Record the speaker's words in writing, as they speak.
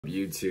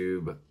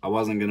YouTube. I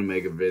wasn't gonna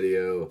make a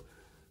video,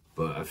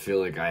 but I feel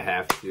like I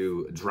have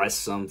to address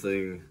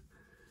something.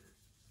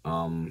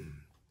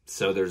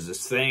 So there's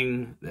this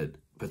thing that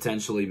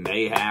potentially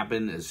may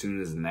happen as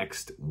soon as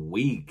next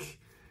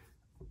week.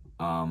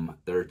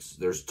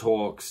 There's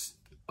talks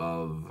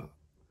of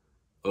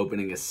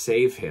opening a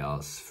safe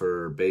house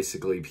for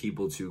basically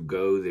people to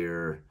go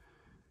there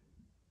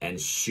and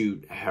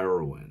shoot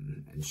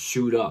heroin and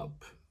shoot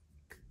up.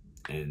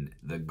 And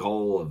the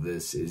goal of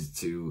this is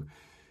to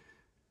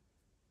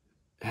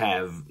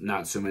have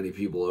not so many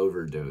people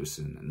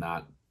overdosing and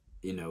not,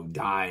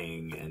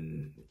 dying,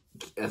 and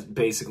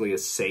basically a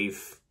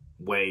safe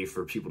way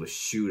for people to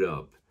shoot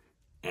up.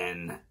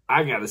 And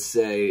I gotta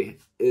say,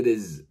 it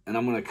is, and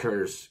I'm gonna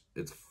curse,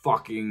 it's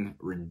fucking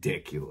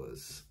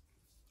ridiculous.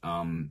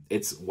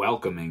 It's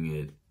welcoming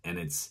it, and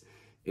it's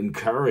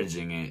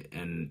encouraging it,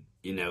 and,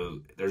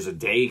 there's a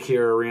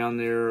daycare around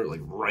there, like,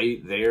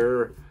 right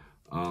there.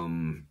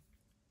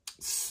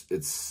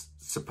 It's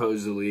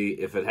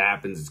supposedly, if it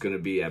happens, it's going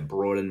to be at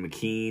Broad and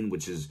McKean,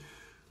 which is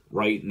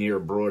right near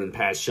Broad and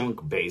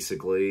Passyunk,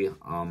 basically.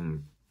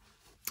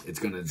 It's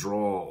going to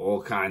draw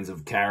all kinds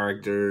of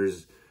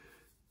characters.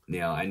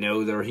 I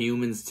know they're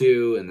humans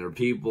too, and they're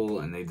people,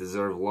 and they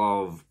deserve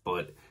love,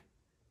 but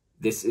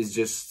this is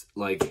just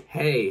like,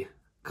 hey,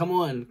 come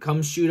on,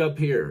 come shoot up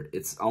here.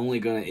 It's only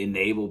going to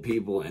enable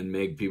people and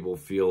make people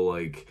feel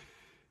like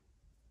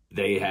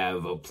they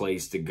have a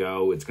place to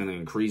go. It's going to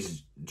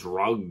increase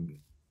drug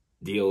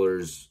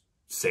dealers'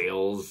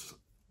 sales.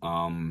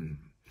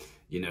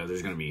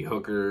 There's going to be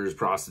hookers,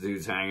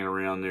 prostitutes hanging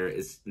around there.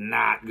 It's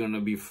not going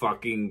to be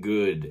fucking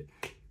good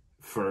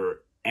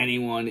for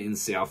anyone in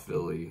South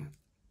Philly.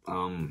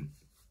 I'm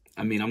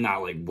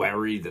not like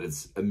worried that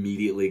it's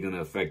immediately going to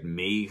affect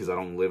me because I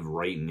don't live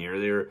right near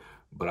there,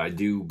 but I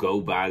do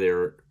go by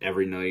there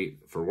every night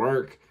for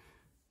work.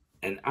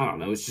 And I don't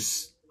know, it's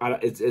just,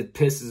 it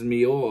pisses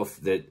me off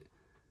that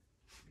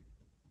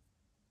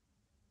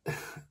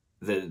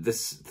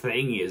this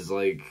thing is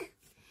like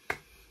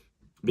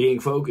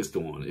being focused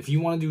on. If you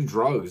want to do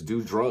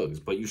drugs,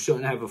 but you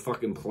shouldn't have a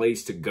fucking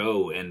place to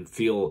go and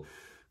feel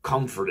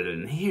comforted.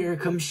 And here,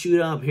 come shoot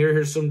up.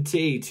 Here's some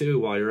tea too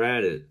while you're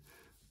at it.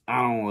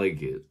 I don't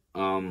like it.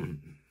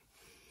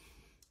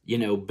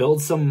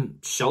 Build some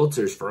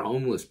shelters for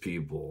homeless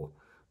people.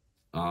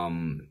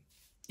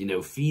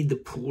 Feed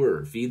the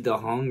poor, feed the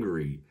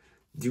hungry,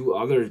 do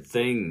other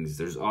things.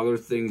 There's other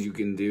things you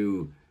can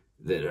do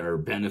that are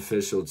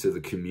beneficial to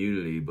the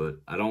community, but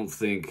I don't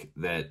think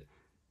that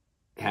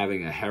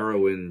having a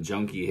heroin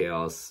junkie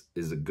house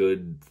is a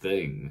good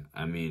thing.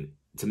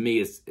 To me,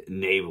 it's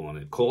enabling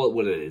it. Call it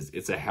what it is.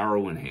 It's a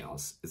heroin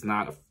house. It's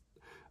not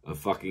a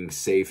fucking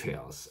safe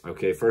house.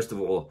 Okay, first of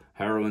all,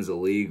 heroin's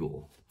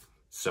illegal.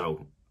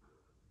 So,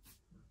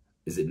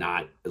 is it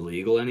not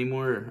illegal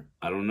anymore?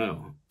 I don't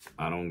know.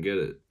 I don't get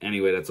it.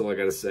 Anyway, that's all I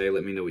gotta say.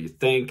 Let me know what you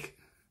think.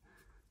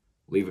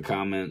 Leave a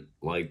comment,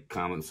 like,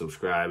 comment,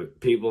 subscribe.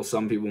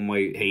 Some people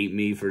might hate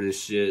me for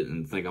this shit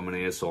and think I'm an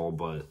asshole,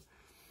 but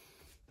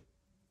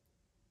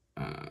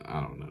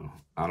I don't know.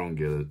 I don't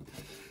get it.